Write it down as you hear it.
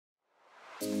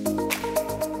I'm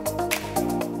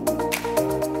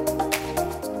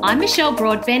Michelle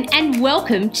Broadbent and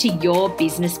welcome to your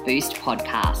Business Boost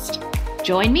podcast.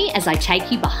 Join me as I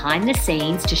take you behind the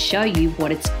scenes to show you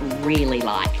what it's really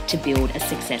like to build a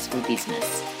successful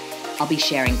business. I'll be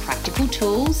sharing practical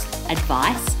tools,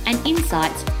 advice, and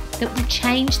insights that will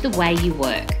change the way you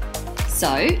work.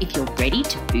 So if you're ready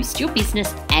to boost your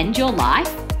business and your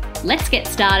life, let's get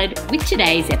started with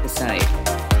today's episode.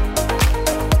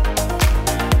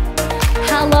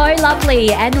 Hello,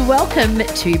 lovely, and welcome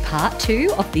to part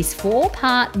 2 of this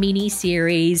 4-part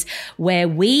mini-series where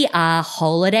we are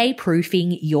holiday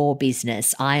proofing your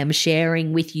business. I am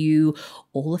sharing with you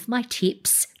all of my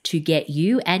tips to get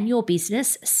you and your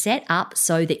business set up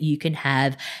so that you can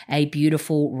have a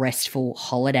beautiful, restful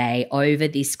holiday over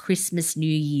this Christmas, New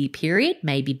Year period,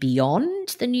 maybe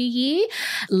beyond the New Year.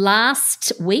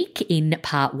 Last week in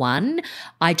part 1,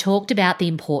 I talked about the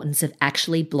importance of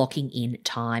actually blocking in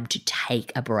time to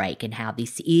take a break and how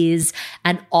this is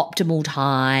an optimal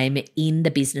time in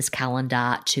the business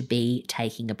calendar to be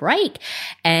taking a break.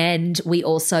 And we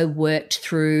also worked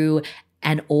through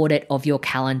an audit of your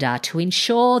calendar to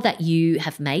ensure that you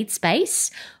have made space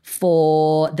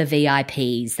for the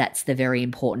VIPs. That's the very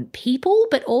important people,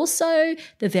 but also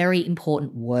the very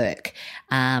important work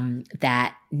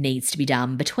that needs to be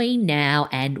done between now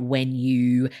and when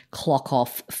you clock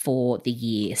off for the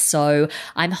year. So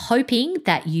I'm hoping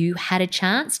that you had a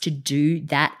chance to do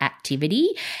that activity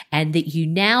and that you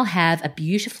now have a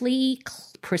beautifully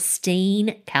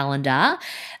pristine calendar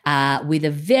with a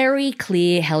very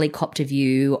clear helicopter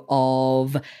view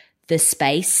of the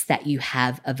space that you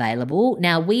have available.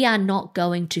 Now, we are not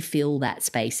going to fill that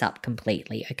space up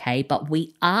completely, okay? But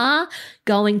we are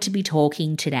going to be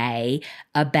talking today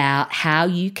about how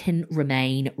you can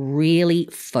remain really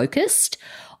focused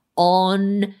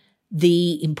on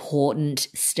the important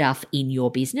stuff in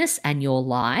your business and your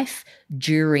life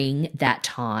during that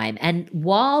time. And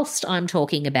whilst I'm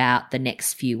talking about the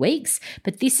next few weeks,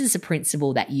 but this is a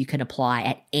principle that you can apply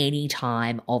at any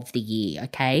time of the year,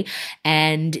 okay?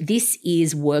 And this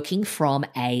is working from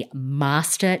a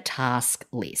master task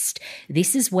list.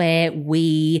 This is where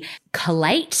we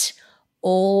collate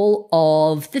all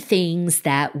of the things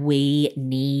that we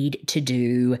need to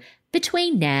do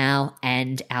between now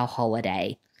and our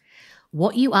holiday.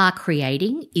 What you are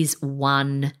creating is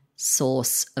one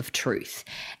source of truth,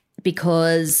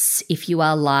 because if you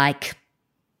are like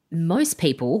most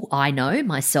people I know,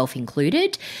 myself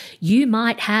included, you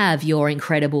might have your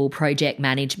incredible project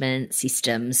management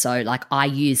system. So like I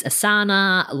use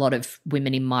Asana. A lot of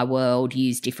women in my world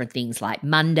use different things like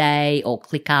Monday or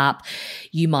ClickUp.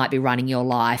 You might be running your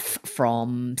life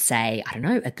from, say, I don't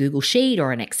know, a Google Sheet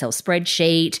or an Excel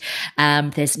spreadsheet.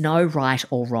 There's no right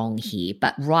or wrong here.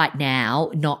 But right now,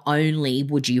 not only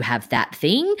would you have that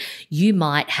thing, you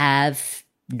might have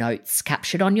notes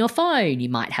captured on your phone. You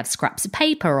might have scraps of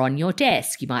paper on your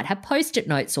desk. You might have Post-it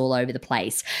notes all over the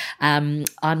place. I'm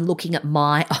looking at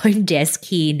my own desk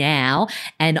here now,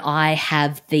 and I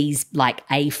have these like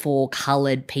A4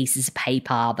 colored pieces of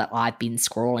paper that I've been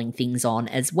scrawling things on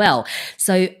as well.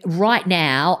 So right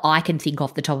now, I can think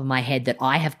off the top of my head that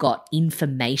I have got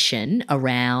information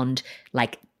around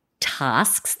like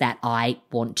tasks that I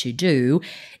want to do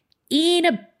in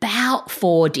about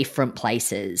 4 different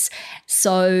places.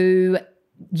 So,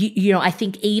 you know, I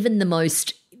think even the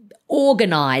most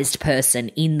organized person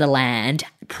in the land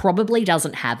probably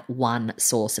doesn't have one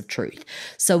source of truth.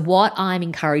 So what I'm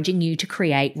encouraging you to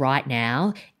create right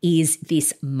now is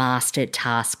this master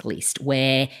task list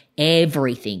where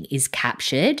everything is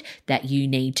captured that you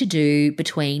need to do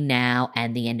between now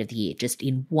and the end of the year, just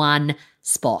in one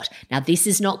spot. Now, this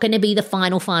is not going to be the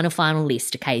final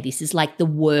list, okay? This is like the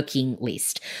working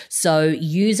list. So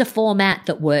use a format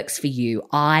that works for you.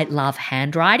 I love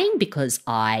handwriting because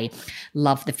I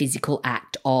love the physical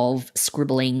act of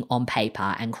scribbling on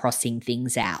paper and crossing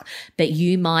things out. But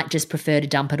you might just prefer to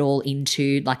dump it all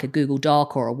into like a Google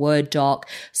Doc or a Word doc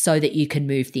so that you can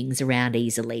move things around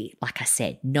easily. Like I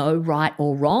said, no right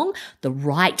or wrong. The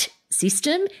right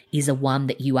system is a one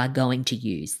that you are going to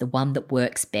use, the one that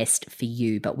works best for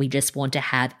you. But we just want to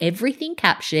have everything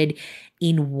captured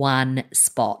in one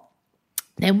spot.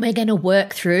 Then we're going to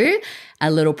work through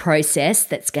a little process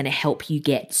that's going to help you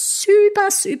get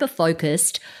super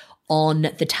focused on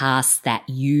the tasks that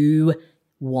you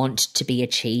want to be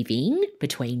achieving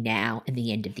between now and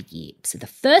the end of the year. So the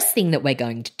first thing that we're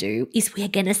going to do is we're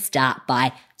going to start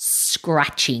by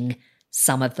scratching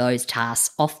some of those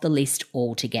tasks off the list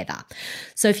altogether.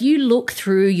 So if you look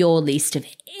through your list of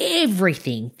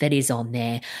everything that is on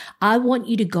there, I want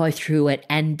you to go through it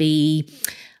and be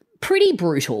pretty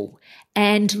brutal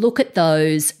and look at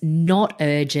those not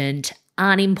urgent,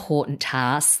 unimportant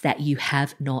tasks that you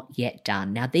have not yet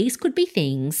done. Now, these could be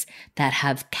things that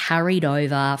have carried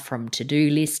over from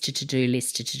to-do list to to-do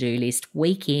list to to-do list,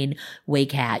 week in,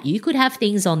 week out. You could have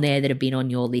things on there that have been on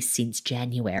your list since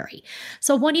January.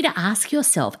 So I want you to ask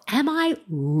yourself, am I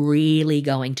really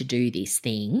going to do this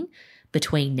thing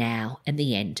between now and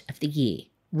the end of the year?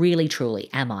 Really, truly,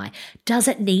 am I? Does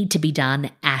it need to be done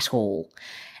at all?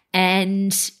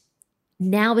 And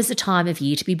now is the time of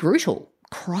year to be brutal.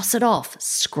 Cross it off,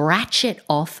 scratch it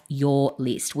off your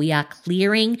list. We are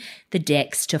clearing the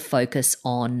decks to focus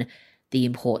on the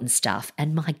important stuff.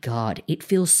 And my God, it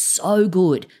feels so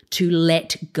good to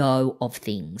let go of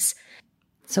things.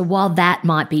 So while that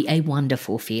might be a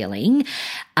wonderful feeling,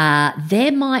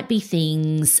 there might be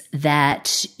things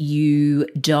that you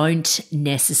don't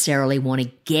necessarily want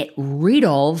to get rid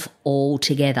of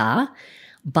altogether,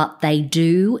 but they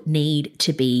do need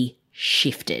to be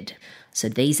shifted. So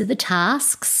these are the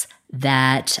tasks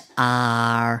that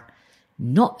are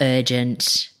not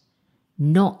urgent,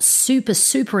 not super,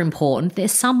 super important. They're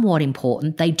somewhat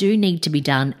important. They do need to be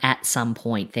done at some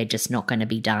point. They're just not going to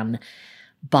be done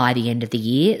by the end of the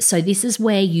year. So this is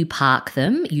where you park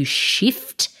them. You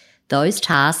shift those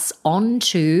tasks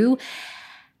onto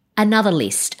another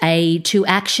list, a to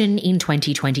action in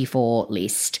 2024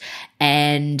 list.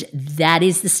 And that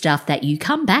is the stuff that you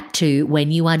come back to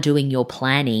when you are doing your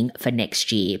planning for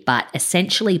next year. But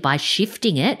essentially by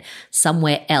shifting it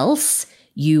somewhere else,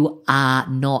 you are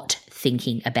not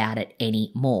thinking about it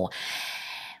anymore.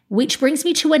 Which brings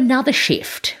me to another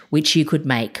shift which you could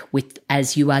make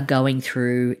as you are going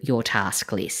through your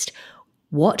task list.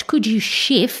 What could you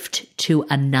shift to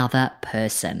another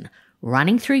person?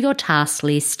 Running through your task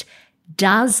list,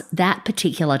 does that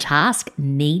particular task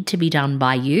need to be done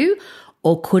by you,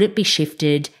 or could it be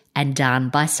shifted and done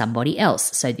by somebody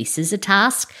else? So this is a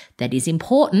task that is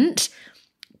important,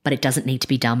 but it doesn't need to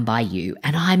be done by you.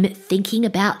 And I'm thinking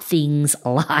about things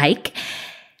like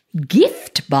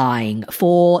gift buying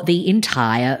for the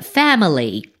entire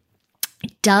family.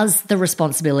 Does the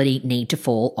responsibility need to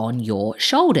fall on your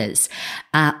shoulders?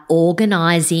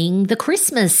 Organising the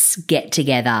Christmas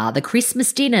get-together, the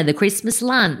Christmas dinner, the Christmas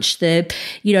lunch,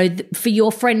 for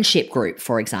your friendship group,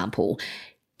 for example.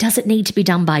 Does it need to be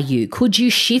done by you? Could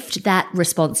you shift that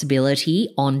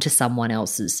responsibility onto someone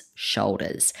else's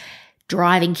shoulders?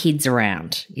 Driving kids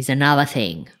around is another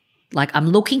thing. Like, I'm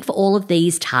looking for all of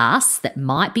these tasks that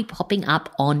might be popping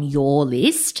up on your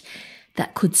list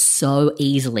that could so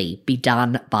easily be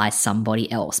done by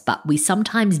somebody else. But we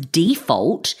sometimes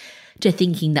default to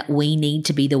thinking that we need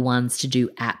to be the ones to do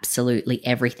absolutely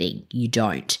everything. You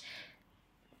don't.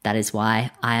 That is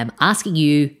why I am asking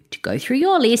you to go through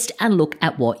your list and look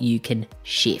at what you can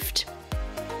shift.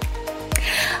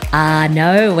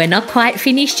 No, we're not quite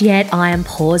finished yet. I am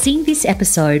pausing this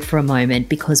episode for a moment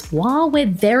because while we're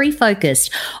very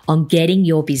focused on getting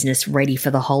your business ready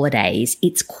for the holidays,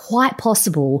 it's quite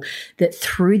possible that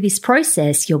through this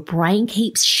process, your brain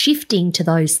keeps shifting to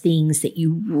those things that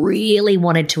you really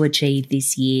wanted to achieve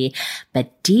this year,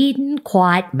 but didn't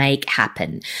quite make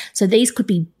happen. So these could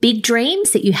be big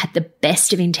dreams that you had the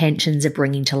best of intentions of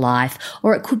bringing to life,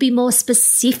 or it could be more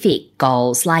specific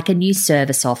goals like a new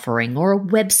service offering or a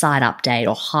website update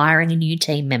or hiring a new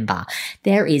team member.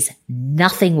 There is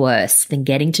nothing worse than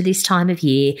getting to this time of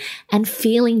year and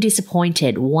feeling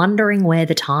disappointed, wondering where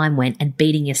the time went and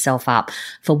beating yourself up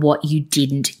for what you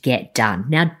didn't get done.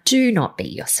 Now, do not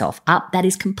beat yourself up. That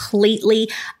is completely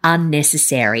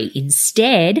unnecessary.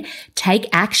 Instead, take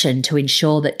action to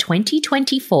ensure that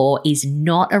 2024 is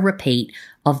not a repeat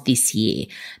of this year.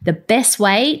 The best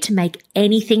way to make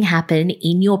anything happen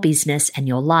in your business and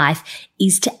your life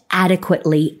is to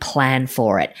adequately plan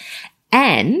for it.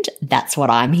 And that's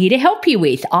what I'm here to help you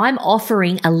with. I'm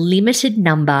offering a limited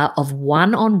number of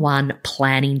one-on-one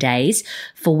planning days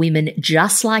for women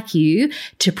just like you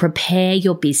to prepare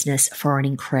your business for an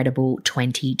incredible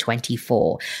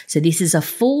 2024. So this is a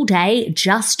full day,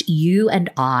 just you and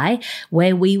I,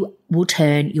 where we will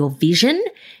turn your vision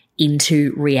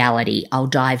into reality. I'll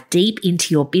dive deep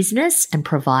into your business and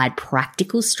provide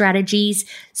practical strategies,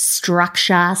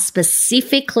 structure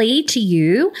specifically to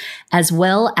you, as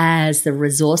well as the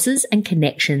resources and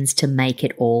connections to make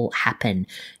it all happen.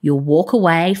 You'll walk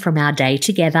away from our day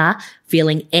together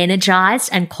feeling energized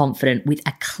and confident with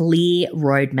a clear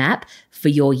roadmap for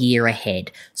your year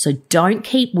ahead. So don't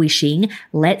keep wishing.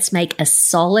 Let's make a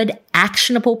solid,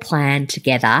 actionable plan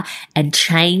together and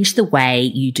change the way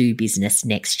you do business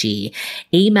next year.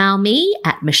 Email me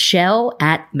at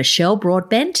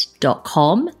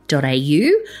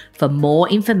michelle@michellebroadbent.com.au for more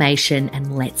information,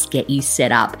 and let's get you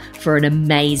set up for an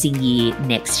amazing year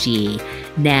next year.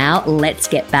 Now let's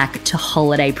get back to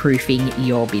holiday proofing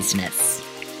your business.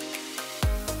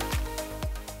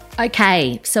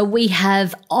 Okay, so we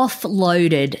have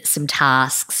offloaded some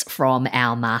tasks from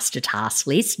our master task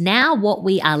list. Now what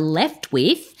we are left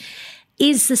with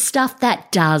is the stuff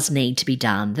that does need to be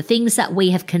done, the things that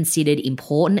we have considered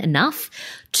important enough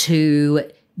to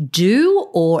do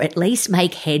or at least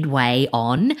make headway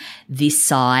on this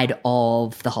side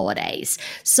of the holidays.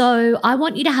 So I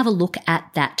want you to have a look at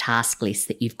that task list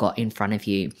that you've got in front of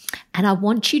you, and I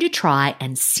want you to try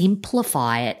and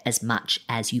simplify it as much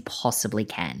as you possibly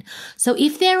can. So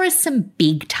if there are some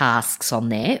big tasks on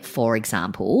there, for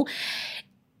example,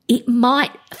 it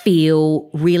might feel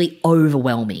really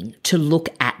overwhelming to look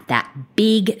at that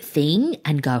big thing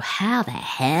and go, how the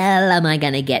hell am I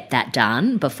going to get that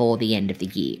done before the end of the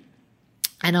year?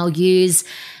 And I'll use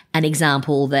an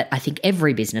example that I think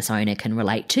every business owner can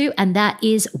relate to, and that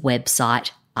is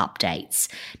website updates.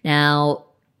 Now,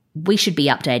 we should be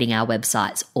updating our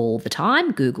websites all the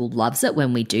time. Google loves it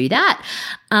when we do that.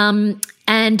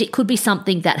 And it could be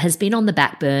something that has been on the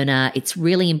back burner. It's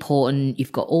really important.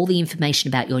 You've got all the information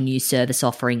about your new service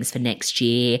offerings for next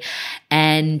year,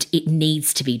 and it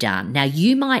needs to be done. Now,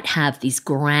 you might have this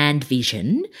grand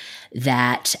vision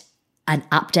that an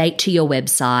update to your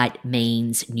website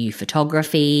means new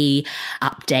photography,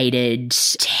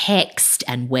 updated text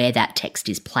and where that text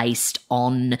is placed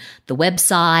on the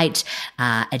website,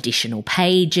 additional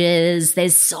pages.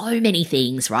 There's so many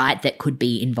things, right, that could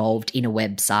be involved in a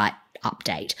website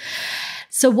update.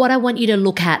 So what I want you to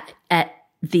look at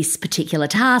this particular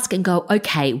task and go,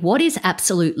 okay, what is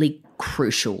absolutely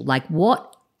crucial? Like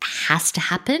what has to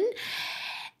happen?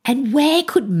 And where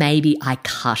could maybe I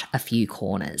cut a few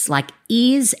corners? Like,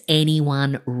 is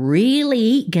anyone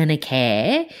really going to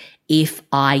care if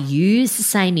I use the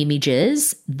same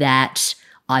images that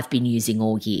I've been using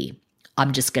all year?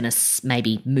 I'm just going to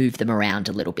maybe move them around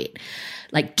a little bit.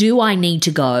 Like, do I need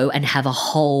to go and have a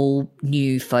whole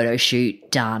new photo shoot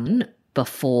done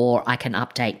before I can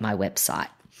update my website?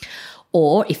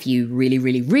 Or if you really,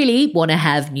 really, really want to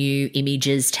have new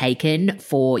images taken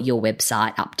for your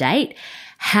website update,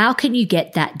 how can you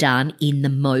get that done in the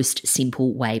most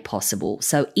simple way possible?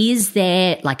 So is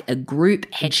there like a group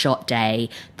headshot day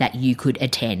that you could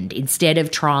attend instead of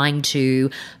trying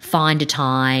to find a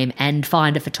time and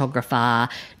find a photographer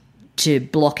to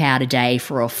block out a day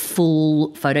for a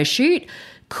full photo shoot?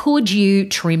 Could you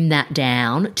trim that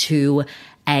down to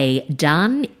a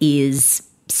done is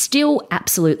still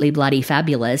absolutely bloody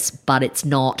fabulous, but it's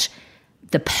not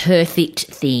the perfect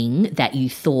thing that you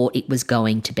thought it was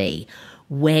going to be?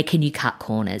 Where can you cut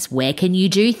corners? Where can you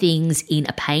do things in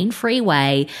a pain-free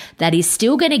way that is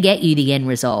still going to get you the end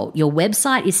result? Your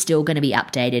website is still going to be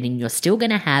updated and you're still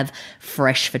going to have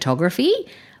fresh photography,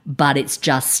 but it's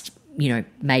just,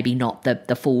 maybe not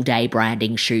the full day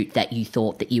branding shoot that you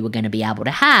thought that you were going to be able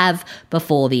to have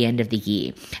before the end of the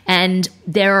year. And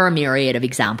there are a myriad of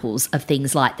examples of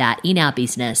things like that in our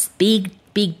business, big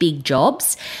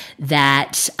jobs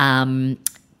that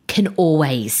can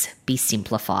always be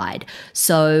simplified.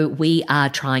 So we are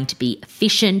trying to be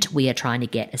efficient. We are trying to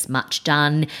get as much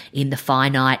done in the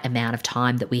finite amount of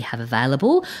time that we have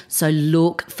available. So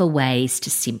look for ways to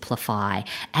simplify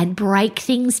and break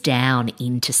things down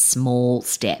into small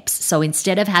steps. So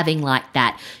instead of having like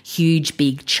that huge,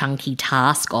 big, chunky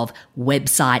task of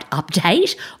website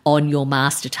update on your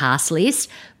master task list,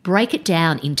 break it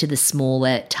down into the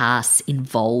smaller tasks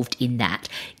involved in that.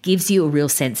 Gives you a real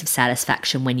sense of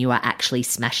satisfaction when you are actually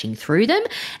smashing through them.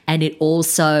 And it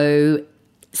also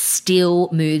still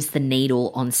moves the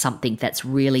needle on something that's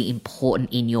really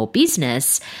important in your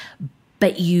business,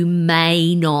 but you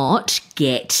may not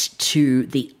get to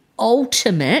the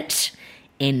ultimate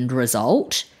end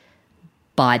result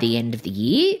by the end of the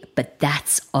year, but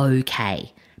that's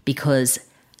okay because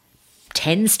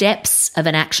 10 steps of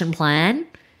an action plan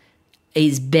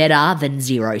is better than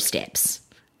 0 steps.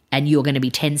 And you're going to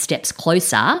be 10 steps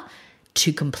closer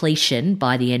to completion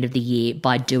by the end of the year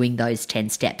by doing those 10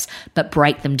 steps. But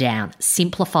break them down.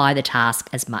 Simplify the task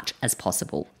as much as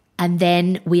possible. And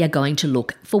then we are going to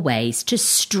look for ways to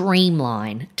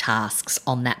streamline tasks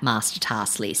on that master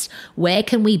task list. Where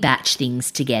can we batch things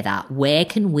together? Where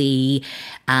can we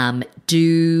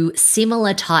do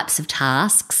similar types of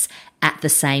tasks at the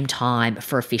same time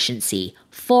for efficiency?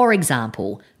 For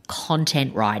example,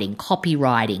 content writing,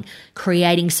 copywriting,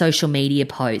 creating social media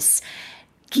posts,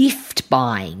 gift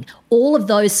buying, all of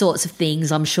those sorts of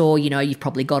things. I'm sure, you've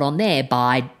probably got on there,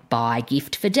 buy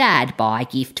gift for dad, buy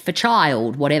gift for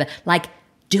child, whatever. Like,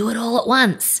 do it all at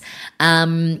once.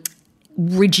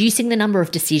 Reducing the number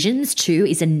of decisions too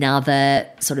is another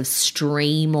sort of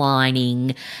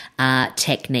streamlining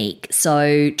technique.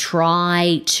 So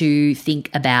try to think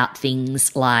about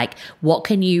things like, what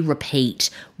can you repeat?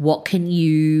 What can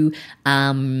you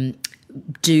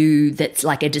do that's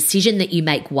like a decision that you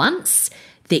make once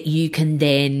that you can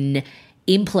then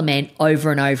implement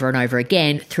over and over and over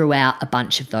again throughout a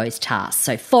bunch of those tasks.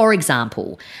 So for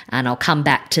example, and I'll come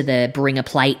back to the bring a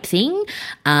plate thing,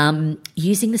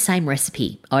 using the same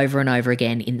recipe over and over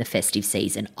again in the festive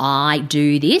season. I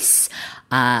do this,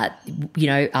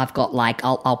 I've got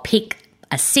I'll pick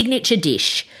a signature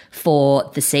dish for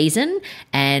the season,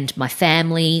 and my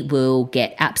family will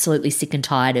get absolutely sick and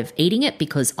tired of eating it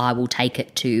because I will take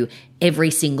it to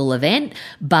every single event.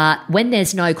 But when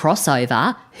there's no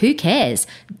crossover, who cares?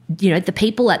 The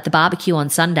people at the barbecue on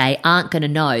Sunday aren't going to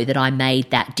know that I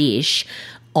made that dish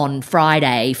on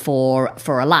Friday for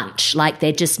a lunch. Like,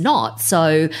 they're just not.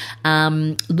 So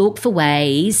look for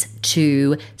ways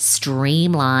to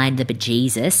streamline the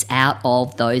bejesus out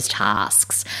of those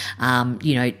tasks.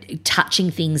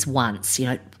 Touching things once,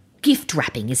 gift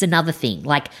wrapping is another thing.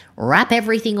 Like, wrap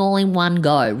everything all in one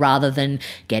go rather than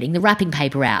getting the wrapping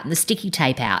paper out and the sticky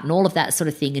tape out and all of that sort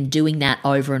of thing and doing that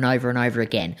over and over and over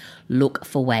again. Look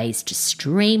for ways to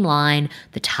streamline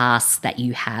the tasks that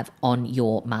you have on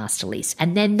your master list.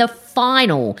 And then the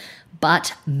final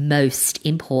but most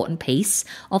important piece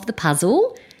of the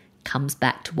puzzle comes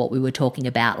back to what we were talking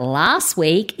about last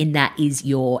week, and that is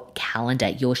your calendar,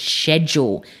 your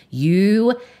schedule.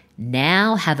 You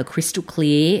now have a crystal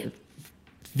clear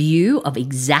view of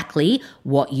exactly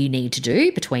what you need to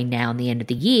do between now and the end of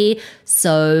the year.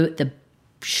 So the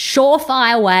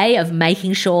surefire way of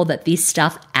making sure that this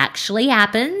stuff actually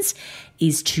happens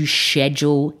is to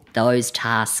schedule those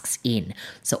tasks in.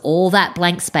 So all that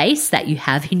blank space that you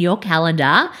have in your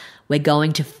calendar, we're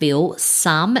going to fill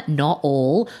some, not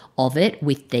all, of it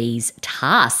with these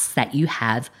tasks that you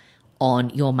have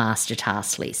on your master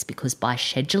task list, because by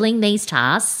scheduling these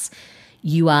tasks,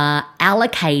 you are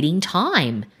allocating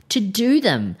time to do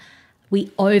them.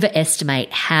 We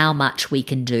overestimate how much we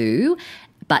can do,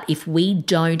 but if we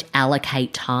don't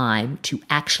allocate time to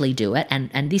actually do it,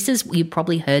 and this is, you've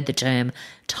probably heard the term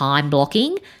time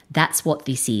blocking, that's what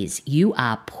this is. You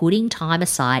are putting time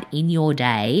aside in your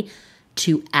day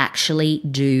to actually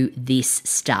do this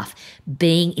stuff.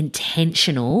 Being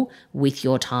intentional with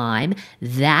your time,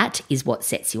 that is what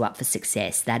sets you up for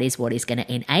success. That is what is going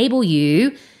to enable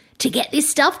you to get this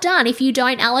stuff done. If you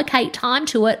don't allocate time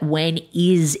to it, when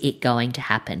is it going to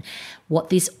happen? What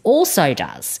this also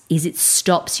does is it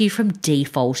stops you from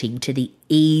defaulting to the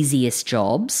easiest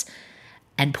jobs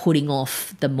and putting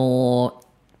off the more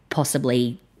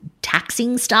possibly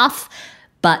taxing stuff,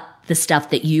 but the stuff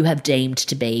that you have deemed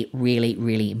to be really,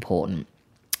 really important.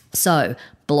 So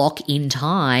block in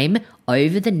time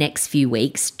over the next few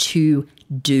weeks to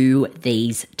do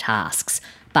these tasks.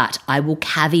 But I will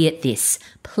caveat this.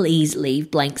 Please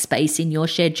leave blank space in your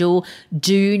schedule.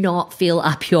 Do not fill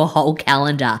up your whole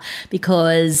calendar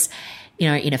because,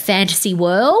 in a fantasy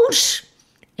world,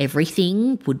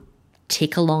 everything would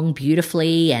tick along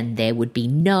beautifully and there would be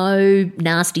no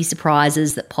nasty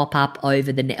surprises that pop up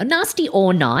over the nasty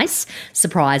or nice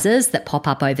surprises that pop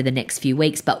up over the next few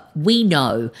weeks. But we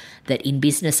know that in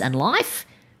business and life,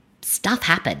 stuff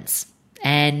happens,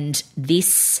 and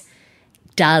this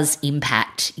does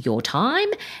impact your time.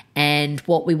 And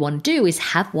what we want to do is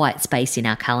have white space in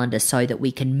our calendar so that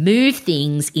we can move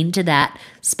things into that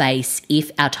space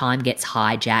if our time gets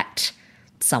hijacked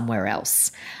somewhere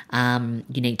else.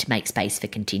 You need to make space for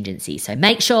contingency. So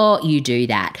make sure you do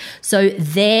that. So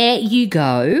there you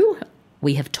go.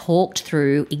 We have talked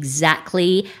through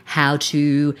exactly how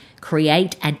to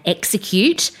create and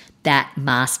execute that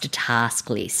master task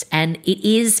list. And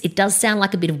it does sound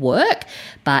like a bit of work,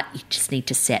 but you just need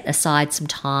to set aside some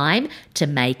time to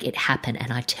make it happen.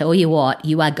 And I tell you what,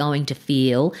 you are going to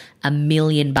feel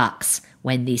 $1,000,000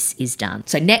 when this is done.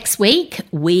 So next week,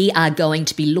 we are going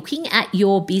to be looking at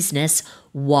your business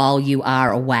while you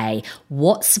are away.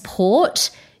 What support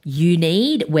you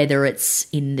need, whether it's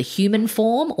in the human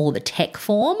form or the tech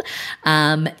form,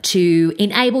 to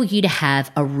enable you to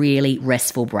have a really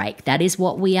restful break. That is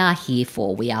what we are here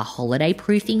for. We are holiday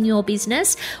proofing your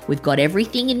business. We've got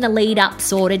everything in the lead up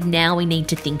sorted. Now we need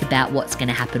to think about what's going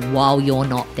to happen while you're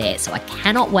not there. So I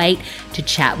cannot wait to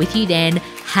chat with you then.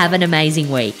 Have an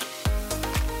amazing week.